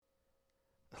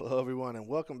Hello, everyone, and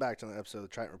welcome back to another episode of the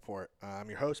Triton Report. I'm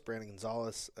your host, Brandon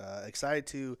Gonzalez. Excited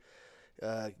to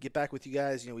get back with you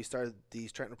guys. We started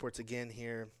these Triton Reports again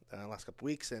here the last couple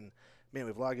weeks, and man,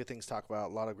 we have a lot of good things to talk about.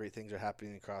 A lot of great things are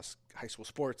happening across high school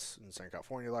sports in Southern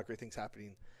California. A lot of great things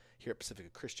happening here at Pacifica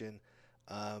Christian.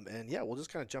 And yeah, we'll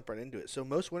just kind of jump right into it. So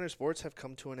most winter sports have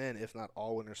come to an end, if not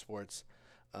all winter sports.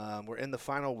 We're in the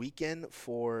final weekend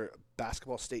for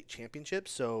basketball state championships.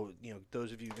 So,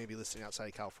 those of you maybe listening outside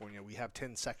of California, we have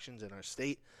 10 sections in our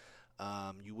state.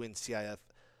 You win CIF,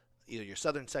 either your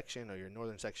southern section or your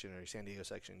northern section or your San Diego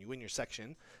section. You win your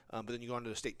section, but then you go on to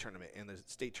the state tournament. And the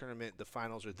state tournament, the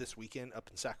finals are this weekend up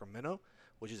in Sacramento,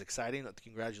 which is exciting.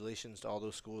 Congratulations to all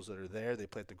those schools that are there. They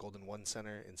play at the Golden One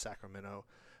Center in Sacramento.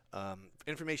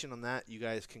 Information on that, you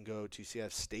guys can go to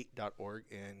cfstate.org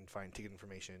and find ticket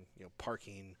information,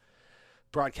 parking,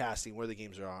 broadcasting, where the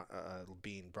games are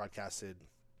being broadcasted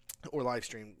or live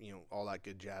streamed, all that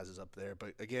good jazz is up there.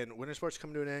 But again, winter sports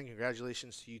coming to an end.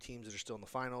 Congratulations to you teams that are still in the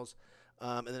finals.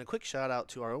 And then a quick shout out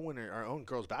to our own winner, our own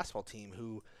girls basketball team,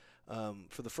 who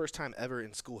for the first time ever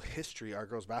in school history, our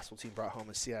girls basketball team brought home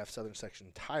a CIF Southern Section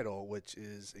title, which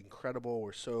is incredible.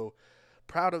 We're so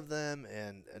proud of them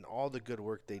and all the good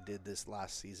work they did this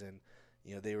last season.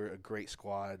 They were a great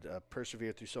squad,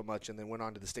 persevered through so much, and then went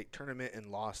on to the state tournament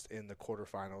and lost in the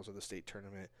quarterfinals of the state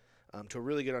tournament to a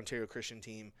really good Ontario Christian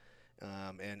team.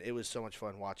 And it was so much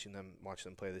fun watching them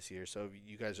play this year. So if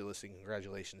you guys are listening,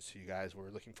 congratulations to you guys. We're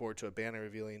looking forward to a banner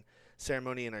revealing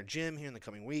ceremony in our gym here in the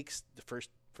coming weeks. The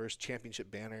first championship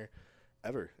banner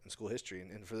ever in school history.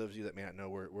 And for those of you that may not know,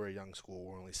 we're a young school.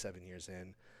 We're only 7 years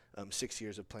in, 6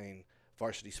 years of playing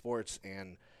varsity sports,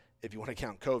 and if you want to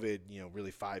count COVID,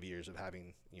 really 5 years of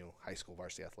having, high school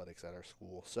varsity athletics at our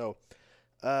school. So,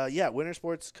 winter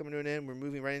sports coming to an end. We're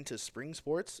moving right into spring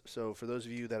sports. So for those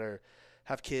of you that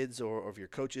have kids or if you're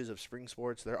coaches of spring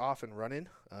sports, they're off and running.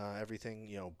 Everything,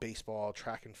 baseball,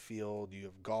 track and field, you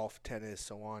have golf, tennis,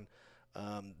 so on.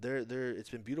 It's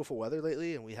been beautiful weather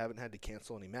lately, and we haven't had to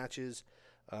cancel any matches.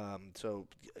 So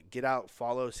get out,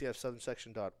 follow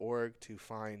cfsouthernsection.org to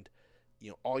find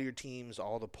all your teams,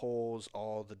 all the polls,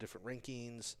 all the different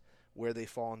rankings, where they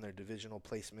fall in their divisional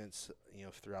placements,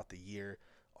 throughout the year.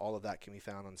 All of that can be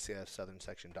found on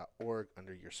cfsouthernsection.org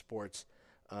under your sports.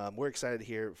 We're excited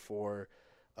here for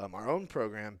our own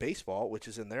program, baseball, which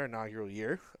is in their inaugural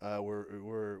year.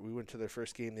 We went to their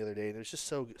first game the other day, and it was just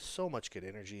so much good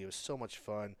energy. It was so much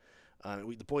fun.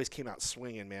 The boys came out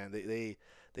swinging, man.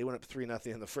 They went up 3-0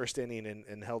 in the first inning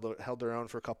and held their own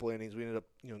for a couple innings. We ended up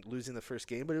losing the first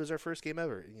game, but it was our first game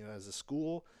ever. As a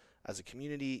school, as a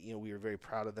community, we were very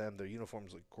proud of them. Their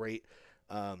uniforms look great.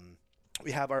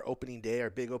 We have our opening day. Our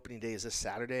big opening day is this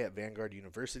Saturday at Vanguard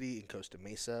University in Costa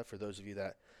Mesa. For those of you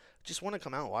that just want to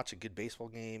come out and watch a good baseball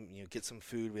game, get some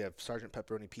food. We have Sergeant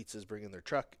Pepperoni Pizzas bringing their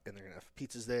truck, and they're gonna have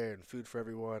pizzas there and food for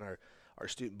everyone. Our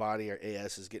student body, our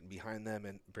AS, is getting behind them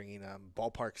and bringing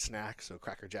ballpark snacks, so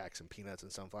Cracker Jacks and peanuts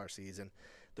and sunflower seeds. And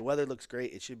the weather looks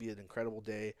great. It should be an incredible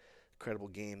day, incredible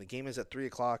game. The game is at 3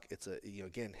 o'clock. It's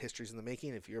again, history's in the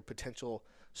making. If you're a potential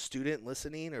student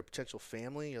listening or a potential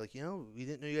family, you're like, we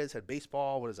didn't know you guys had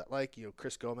baseball. What is that like?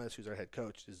 Chris Gomez, who's our head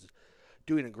coach, is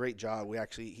doing a great job.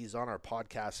 He's on our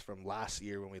podcast from last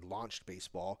year when we launched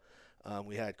baseball.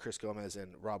 We had Chris Gomez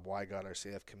and Rob Wygod, our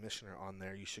CF commissioner, on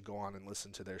there. You should go on and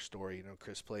listen to their story.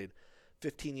 Chris played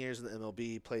 15 years in the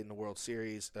MLB, played in the World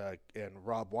Series, and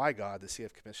Rob Wygod, the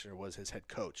CF commissioner, was his head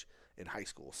coach in high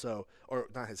school. So, or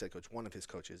not his head coach, one of his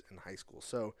coaches in high school.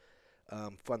 So,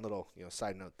 fun little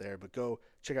side note there. But go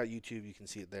check out YouTube. You can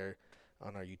see it there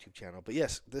on our YouTube channel. But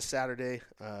yes, this Saturday,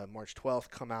 March 12th,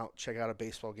 come out, check out a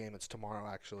baseball game. It's tomorrow,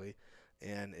 actually.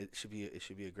 And it should be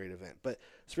a great event. But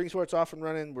spring sports off and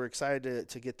running. We're excited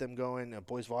to get them going.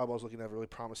 Boys volleyball is looking to have a really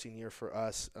promising year for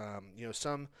us.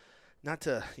 Some, not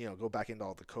to go back into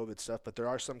all the COVID stuff, but there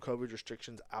are some COVID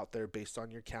restrictions out there based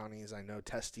on your counties. I know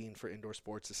testing for indoor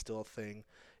sports is still a thing.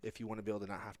 If you want to be able to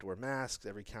not have to wear masks,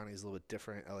 every county is a little bit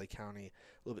different. LA County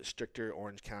a little bit stricter.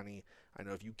 Orange County, I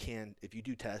know if you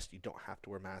do test, you don't have to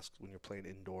wear masks when you're playing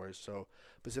indoors. So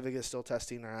Pacifica is still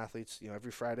testing our athletes. Every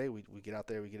Friday we get out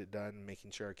there, we get it done, making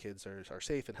sure our kids are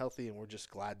safe and healthy, and we're just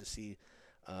glad to see.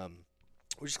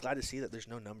 That there's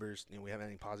no numbers. We haven't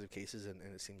any positive cases, and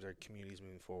it seems our community is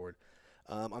moving forward.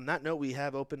 On that note, we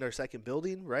have opened our second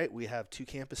building, right? We have 2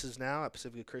 campuses now at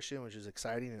Pacifica Christian, which is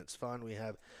exciting and it's fun. We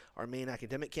have our main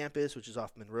academic campus, which is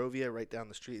off Monrovia, right down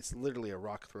the street. It's literally a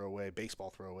rock throwaway,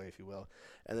 baseball throwaway, if you will.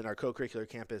 And then our co-curricular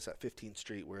campus at 15th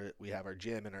Street, where we have our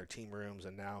gym and our team rooms,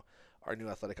 and now our new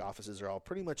athletic offices are all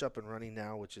pretty much up and running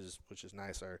now, which is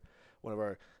nice. one of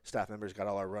our staff members got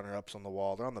all our runner-ups on the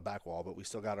wall. They're on the back wall, but we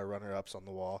still got our runner-ups on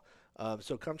the wall.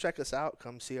 So come check us out.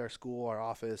 Come see our school, our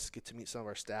office. Get to meet some of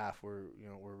our staff. We're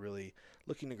really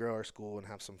looking to grow our school and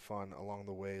have some fun along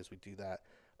the way as we do that.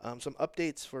 Some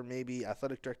updates for maybe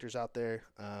athletic directors out there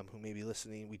who may be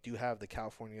listening. We do have the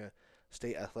California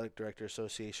State Athletic Director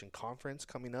Association Conference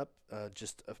coming up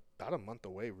just about a month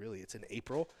away, really. It's in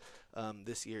April.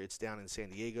 This year it's down in San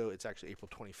Diego. It's actually April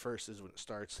 21st is when it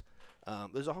starts.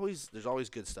 There's always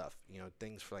good stuff.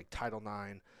 Things for like Title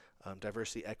IX,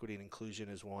 diversity, equity, and inclusion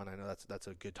is one. I know that's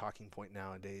a good talking point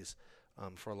nowadays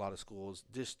for a lot of schools.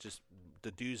 Just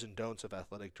the do's and don'ts of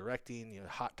athletic directing.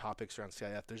 Hot topics around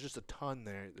CIF. There's just a ton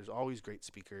there. There's always great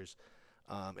speakers.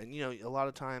 And a lot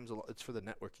of times it's for the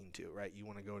networking too, right? You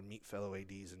want to go and meet fellow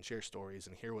ADs and share stories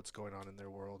and hear what's going on in their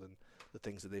world and the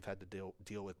things that they've had to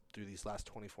deal with through these last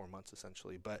 24 months,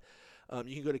 essentially. But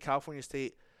you can go to California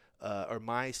State or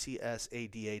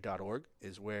mycsada.org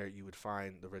is where you would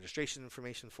find the registration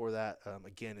information for that.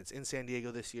 Again, it's in San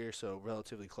Diego this year, so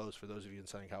relatively close for those of you in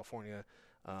Southern California.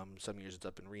 Some years it's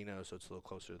up in Reno, so it's a little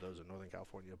closer to those in Northern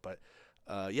California. But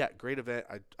great event.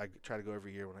 I try to go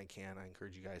every year when I can. I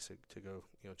encourage you guys to go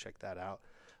check that out.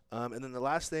 And then the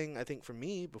last thing I think for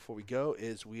me before we go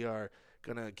is we are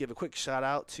going to give a quick shout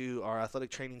out to our athletic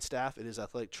training staff. It is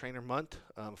Athletic Trainer Month.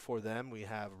 For them, we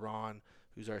have Ron,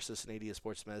 who's our assistant AD of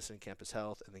sports medicine, campus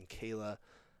health, and then Kayla,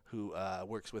 who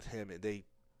works with him. They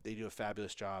do a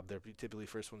fabulous job. They're typically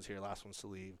first ones here, last ones to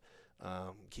leave,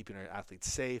 keeping our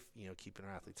athletes safe, keeping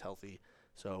our athletes healthy.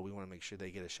 So we want to make sure they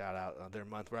get a shout out their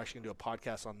month. We're actually going to do a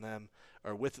podcast on them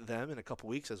or with them in a couple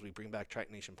weeks as we bring back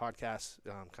Triton Nation podcasts,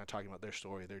 kind of talking about their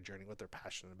story, their journey, what they're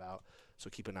passionate about. So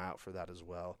keep an eye out for that as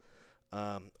well.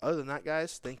 Other than that,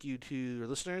 guys, thank you to your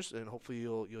listeners, and hopefully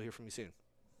you'll hear from me soon.